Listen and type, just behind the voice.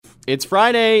It's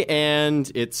Friday,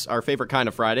 and it's our favorite kind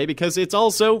of Friday because it's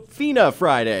also Fina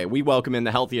Friday. We welcome in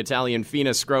the healthy Italian Fina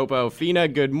Scroppo. Fina,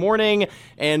 good morning.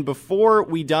 And before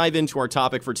we dive into our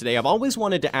topic for today, I've always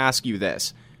wanted to ask you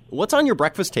this. What's on your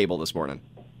breakfast table this morning?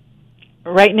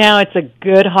 Right now, it's a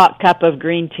good hot cup of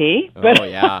green tea. But oh,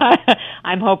 yeah.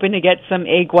 I'm hoping to get some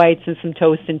egg whites and some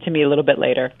toast into me a little bit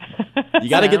later. You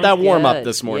got to get that warm up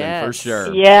this morning, yes. for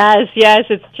sure. Yes,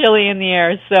 it's chilly in the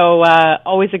air. So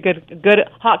always a good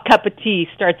hot cup of tea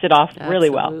starts it off really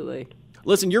well. Absolutely.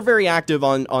 Listen, you're very active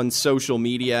on social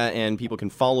media, and people can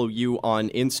follow you on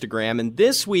Instagram. And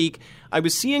this week, I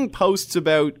was seeing posts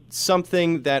about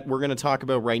something that we're going to talk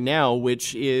about right now,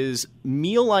 which is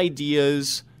meal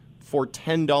ideas for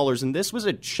 $10. And this was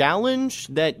a challenge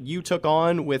that you took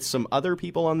on with some other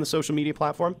people on the social media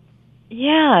platform?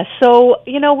 Yeah, so,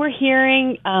 we're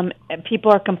hearing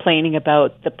people are complaining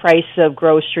about the price of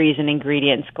groceries and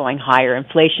ingredients going higher.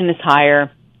 Inflation is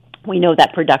higher. We know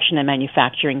that production and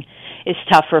manufacturing is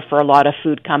tougher for a lot of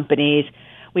food companies.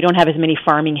 We don't have as many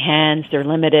farming hands. They're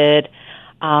limited.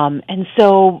 And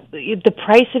so the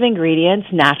price of ingredients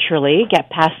naturally get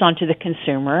passed on to the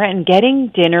consumer, and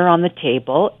getting dinner on the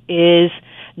table is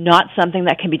not something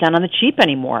that can be done on the cheap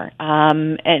anymore.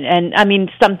 And I mean,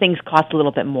 some things cost a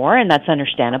little bit more, and that's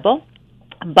understandable.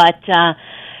 But,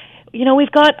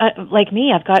 we've got, like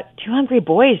me, I've got two hungry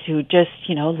boys who just,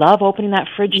 love opening that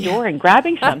fridge door and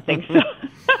grabbing something. So,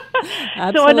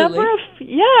 so a number of,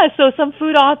 so some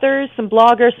food authors, some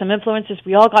bloggers, some influencers,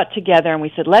 we all got together and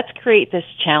we said, let's create this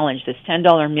challenge, this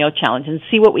 $10 meal challenge, and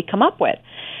see what we come up with.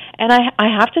 And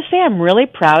I have to say I'm really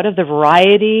proud of the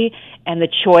variety and the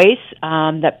choice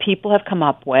that people have come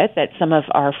up with, that some of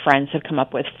our friends have come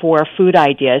up with for food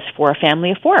ideas for a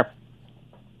family of four.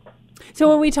 So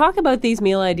when we talk about these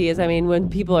meal ideas, I mean, when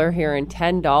people are hearing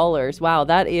 $10, wow,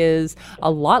 that is a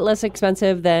lot less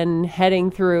expensive than heading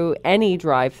through any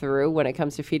drive-through when it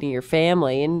comes to feeding your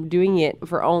family, and doing it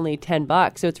for only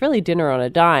 $10. So it's really dinner on a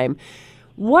dime.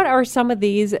 What are some of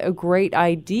these great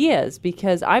ideas?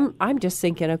 Because I'm just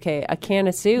thinking, okay, a can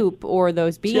of soup or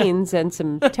those beans and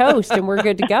some toast, and we're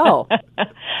good to go.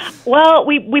 Well,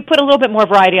 we put a little bit more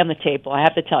variety on the table, I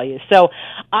have to tell you. So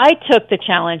I took the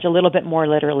challenge a little bit more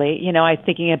literally. I'm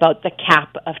thinking about the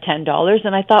cap of $10,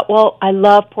 and I thought, well, I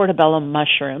love portobello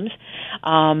mushrooms.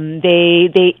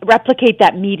 They replicate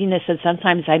that meatiness that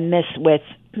sometimes I miss with,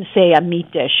 say, a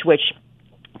meat dish, which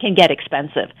can get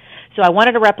expensive. So I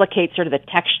wanted to replicate sort of the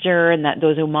texture and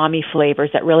those umami flavors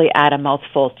that really add a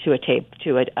mouthful to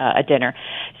a dinner.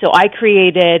 So I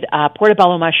created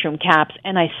portobello mushroom caps,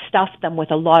 and I stuffed them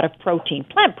with a lot of protein,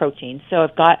 plant protein. So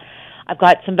I've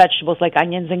got some vegetables like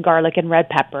onions and garlic and red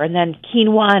pepper, and then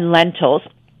quinoa and lentils.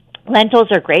 Lentils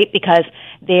are great because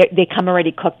they come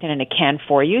already cooked in a can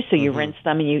for you, so you rinse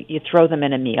them and you throw them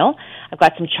in a meal. I've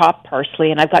got some chopped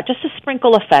parsley, and I've got just a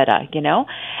sprinkle of feta,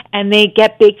 and they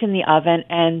get baked in the oven,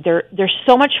 and there's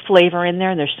so much flavor in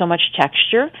there, and there's so much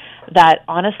texture that,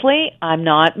 honestly, I'm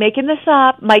not making this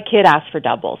up. My kid asked for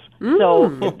doubles. So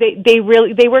they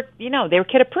were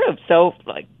kid approved, so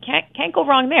can't go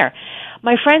wrong there.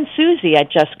 My friend Susie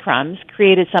at Just Crumbs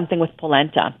created something with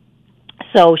polenta.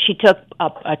 So she took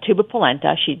a tube of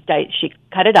polenta, she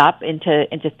cut it up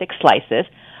into thick slices,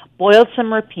 boiled some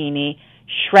rapini,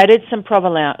 shredded some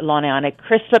provolone on it,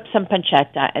 crisped up some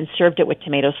pancetta, and served it with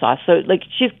tomato sauce. So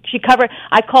she covered,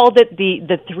 I called it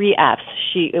the 3 Fs.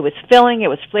 It was filling, it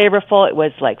was flavorful, it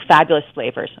was like fabulous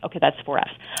flavors. Okay, that's 4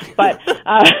 Fs. But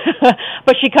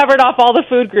but she covered off all the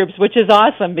food groups, which is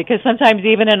awesome, because sometimes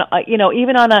even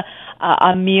on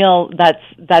a meal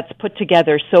that's put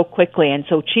together so quickly and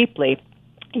so cheaply,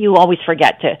 you always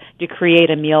forget to create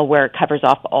a meal where it covers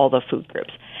off all the food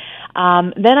groups.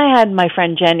 Then I had my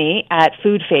friend Jenny at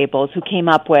Food Fables who came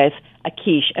up with a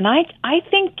quiche. And I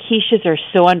think quiches are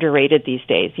so underrated these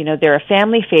days. They're a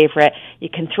family favorite. You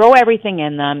can throw everything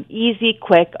in them, easy,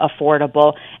 quick,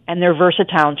 affordable, and they're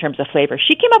versatile in terms of flavor.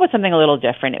 She came up with something a little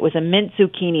different. It was a mint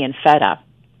zucchini and feta.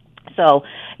 So,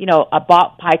 a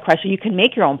bought pie crust, so you can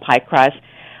make your own pie crust.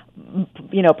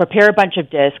 Prepare a bunch of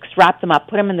discs, wrap them up,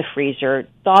 put them in the freezer,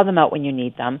 thaw them out when you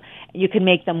need them. You can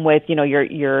make them with,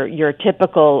 your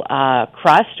typical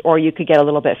crust, or you could get a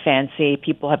little bit fancy.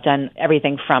 People have done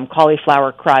everything from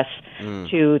cauliflower crust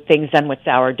to things done with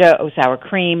sourdough, sour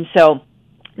cream. So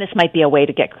this might be a way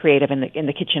to get creative in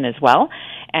the kitchen as well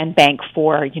and bank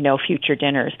for, future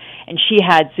dinners. And she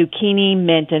had zucchini,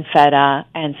 mint, and feta,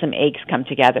 and some eggs come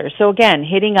together. So again,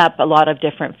 hitting up a lot of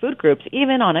different food groups,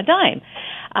 even on a dime.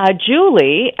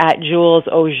 Julie at Jules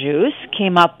Au Jus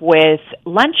came up with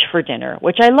lunch for dinner,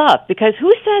 which I love, because who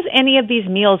says any of these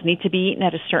meals need to be eaten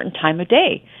at a certain time of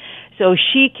day? So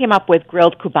she came up with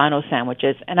grilled Cubano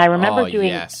sandwiches, and I remember doing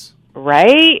yes.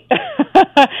 right.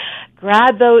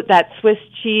 Grab that Swiss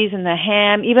cheese and the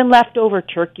ham, even leftover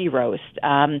turkey roast,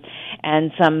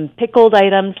 and some pickled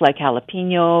items like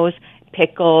jalapenos,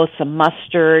 pickles, some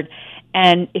mustard.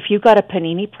 And if you've got a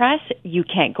panini press, you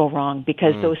can't go wrong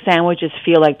because those sandwiches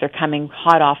feel like they're coming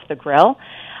hot off the grill.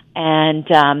 And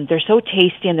they're so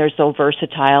tasty and they're so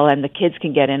versatile, and the kids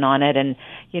can get in on it and,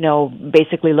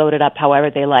 basically load it up however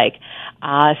they like.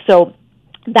 So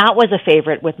that was a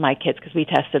favorite with my kids because we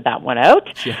tested that one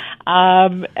out. Yeah.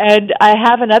 And I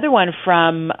have another one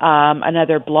from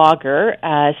another blogger,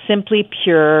 Simply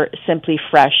Pure, Simply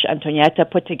Fresh. Antonietta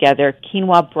put together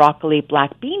quinoa, broccoli,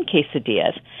 black bean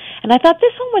quesadillas. And I thought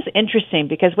this one was interesting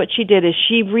because what she did is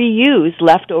she reused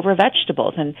leftover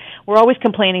vegetables. And we're always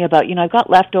complaining about, I've got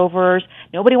leftovers.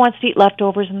 Nobody wants to eat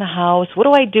leftovers in the house. What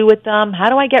do I do with them? How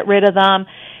do I get rid of them?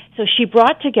 So she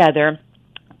brought together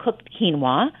cooked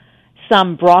quinoa,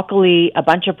 some broccoli, a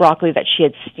bunch of broccoli that she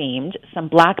had steamed, some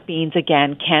black beans,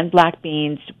 again, canned black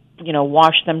beans,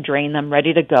 wash them, drain them,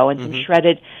 ready to go, and some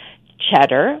shredded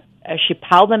cheddar. She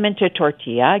piled them into a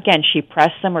tortilla. Again, she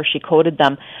pressed them or she coated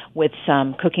them with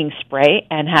some cooking spray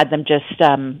and had them just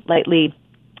lightly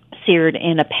seared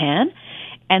in a pan,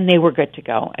 and they were good to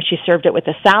go. She served it with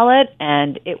a salad,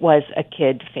 and it was a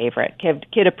kid favorite.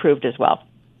 Kid approved as well.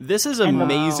 This is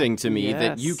amazing to me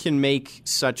that you can make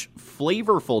such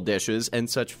flavorful dishes and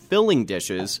such filling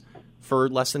dishes for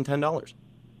less than $10.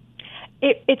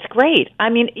 It's great. I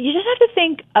mean, you just have to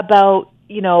think about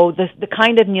the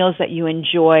kind of meals that you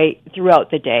enjoy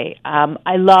throughout the day.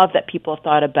 I love that people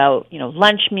thought about,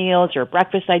 lunch meals or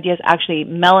breakfast ideas. Actually,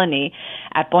 Melanie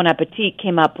at Bon Appetit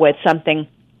came up with something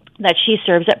that she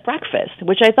serves at breakfast,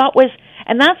 which I thought was,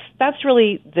 and that's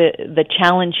really the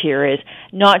challenge here, is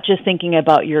not just thinking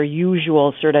about your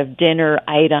usual sort of dinner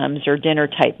items or dinner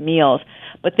type meals,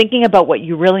 but thinking about what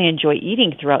you really enjoy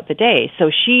eating throughout the day.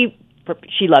 So she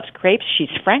loves crepes. She's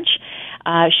French.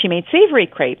 She made savory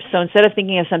crepes. So instead of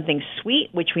thinking of something sweet,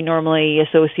 which we normally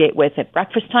associate with at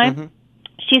breakfast time,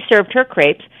 she served her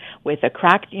crepes with a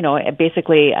cracked,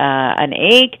 basically an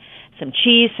egg, some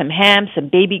cheese, some ham, some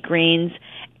baby greens,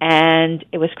 and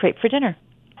it was crepe for dinner.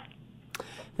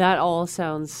 That all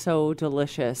sounds so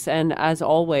delicious. And as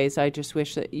always, I just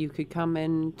wish that you could come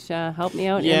and help me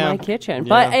out in my kitchen.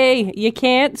 But hey, you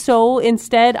can't. So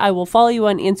instead, I will follow you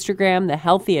on Instagram, The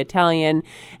Healthy Italian.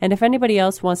 And if anybody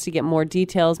else wants to get more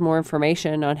details, more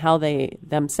information on how they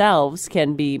themselves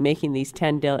can be making these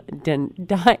 $10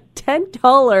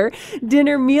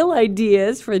 dinner meal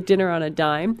ideas for dinner on a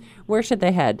dime, where should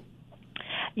they head?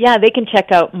 Yeah, they can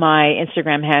check out my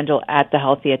Instagram handle at The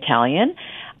Healthy Italian.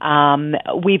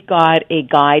 We've got a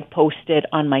guide posted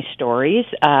on my stories.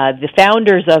 The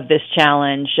founders of this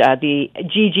challenge, the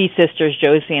Gigi sisters,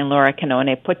 Josie and Laura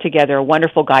Canone, put together a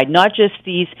wonderful guide, not just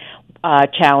these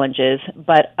challenges,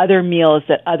 but other meals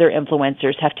that other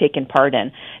influencers have taken part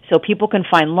in. So people can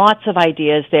find lots of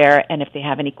ideas there, and if they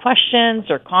have any questions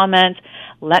or comments,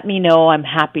 let me know. I'm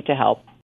happy to help.